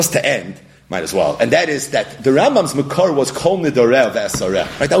Just to end, might as well. And that is that the Rambam's Makar was Kol Nidarev Esareh.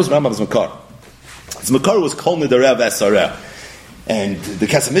 Right? That was Rambam's Makar. His Makar was Kol Nidarev Esareh. And the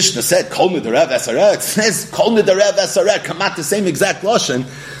Kesef Mishnah said, Kol Nidarev Esareh. It says, Kol Nidarev Esareh, come out the same exact Lashon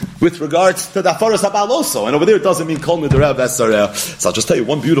with regards to the Afaras Habal also. And over there it doesn't mean Kol Nidarev Esareh. So I'll just tell you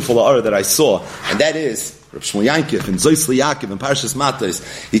one beautiful Ara that I saw. And that is, Reb Shmuel Yankiv in Zois Liyakiv in Parshas Matos,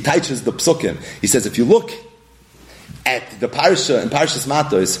 he teaches the Psukim. He says, if you look at the Parsha in Parshas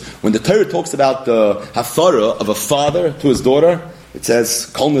Matos, when the Torah talks about the Hafara of a father to his daughter, it says,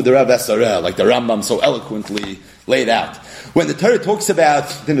 Kol Nidarev Esareh, like the Rambam so eloquently laid out. When the Torah talks about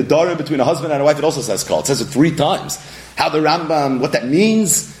the Nidarim between a husband and a wife, it also says Kol. It says it 3 times. How the Rambam, what that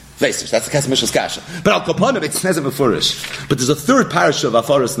means, that's the Kesef Mishnah's Kasha. But Al Kapanim, it says it Mefurish. But there's a 3rd parasha of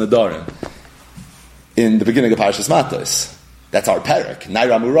Afaras Nidarim in the beginning of Parshas Matos. That's our parak,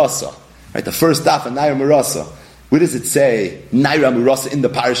 Naira Murasa. Right, the first daf of Naira Murasa. Where does it say Naira Murasa in the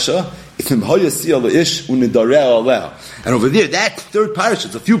parsha? And over there, that 3rd parsha,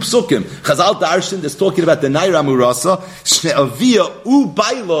 it's a few psukim. Chazal Darshan is talking about the Naira Murasa.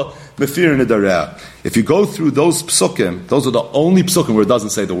 If you go through those psukim, those are the only psukim where it doesn't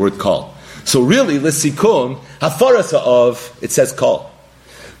say the word kol. So really, l'sikum, hafarasa of, it says kol.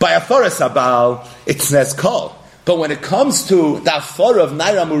 By hafaras habal, it says kol. But when it comes to the hafara of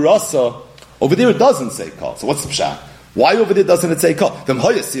Naira Murasa, over there it doesn't say kol. So what's the pshat? Why over there doesn't it say kol? It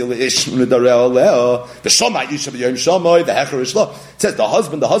says the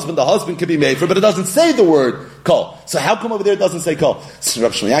husband can be made for, but it doesn't say the word kol. So how come over there it doesn't say kol? So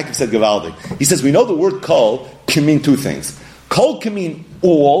Rav Shmuel Yankiv said Gavaldik. He says we know the word kol can mean 2 things. Kol can mean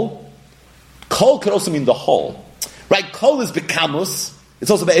all. Kol can also mean the whole. Right? Kol is bekamus.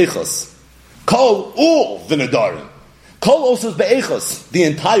 It's also be'echos. Kol, all the nedarim. Kol also is be'echos, the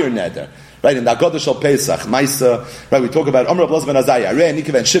entire neder. Right, in the Haggadah Shel Pesach, Maisa, right, we talk about Amr Ablaz ben Azariah, Areh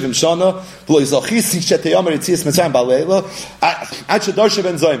Nikah ben Shivim Shana, V'lo Yizachis Sheteyamar Yitzias Mitzrayim Ba'leila, Ad Shedarsha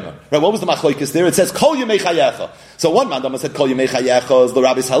ben Zoyma. Right, what was the machlokes there? It says Kol Yemei Chayecha. So one man Dama said Kol Yemei Chayecha is the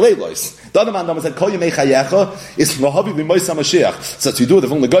Rabbi's Halelos. The other man Dama said Kol Yemei Chayecha is Lahavi B'Moisa Mashiach. So to do it, the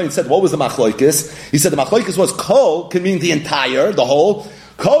Goyin said, what was the machlokes? He said the machlokes was Kol can mean the entire, the whole.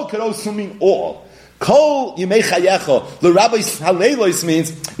 Kol can also mean all. Kol Yemei Chayecha, the Rabbi's Halelos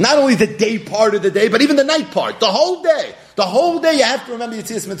means not only the day part of the day, but even the night part, the whole day. The whole day you have to remember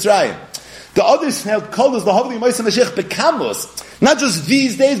Yetzias Mitzrayim. The others held Kol is the Havli Moisa Mashiach Bekamus. Not just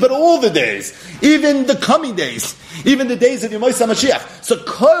these days, but all the days. Even the coming days. Even the days of Yemoisa Mashiach. So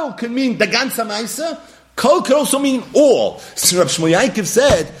Kol can mean the Ganza Maisa. Kol can also mean all. So Rav Shmuel Yankiv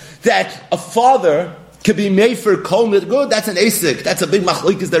said that a father could be made for kol good. That's an asik. That's a big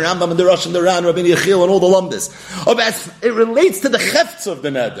machlokes. The Rambam and the Rosh and the Ran, Rabbi Yechiel and all the lumbus. Oh, but it relates to the chefts of the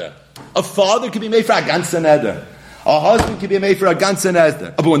neder. A father could be made for a ganze neder. A husband could be made for a ganze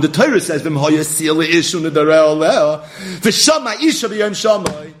neder. But when the Torah says v'm hoyasil ishu nederel v'shama isha b'yom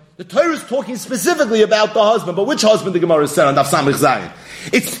shamay, the Torah is talking specifically about the husband. But which husband the Gemara said on Daf Samich Zayin?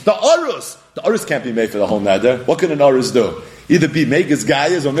 It's the arus. The arus can't be made for the whole neder. What can an arus do? Either be Megas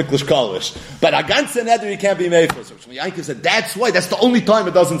Gayas or Miklish Kolish. But a ganze neder he can't be made for. So Shmuel Yankiv said, that's why, that's the only time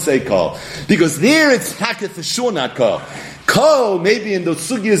it doesn't say kol. Because there it's hacket for sure not kol. Kol, maybe in the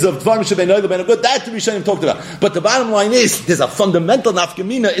sugyas of Dvarim Shebei Noida Ben Agud, that the Rishonim talked about. But the bottom line is, there's a fundamental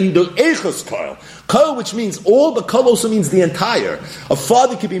nafkamina in the Eichos Kol. Kol, which means all, but Kol also means the entire. A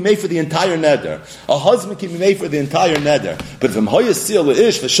father can be made for the entire neder. A husband can be made for the entire neder. But if Mhoya Sil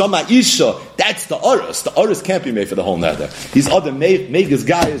Ish, V'Shama Isha, that's the Arus. The Arus can't be made for the whole neder. These other Megas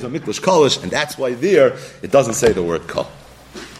Gayas or Miklish Kolish, and that's why there, it doesn't say the word Kol.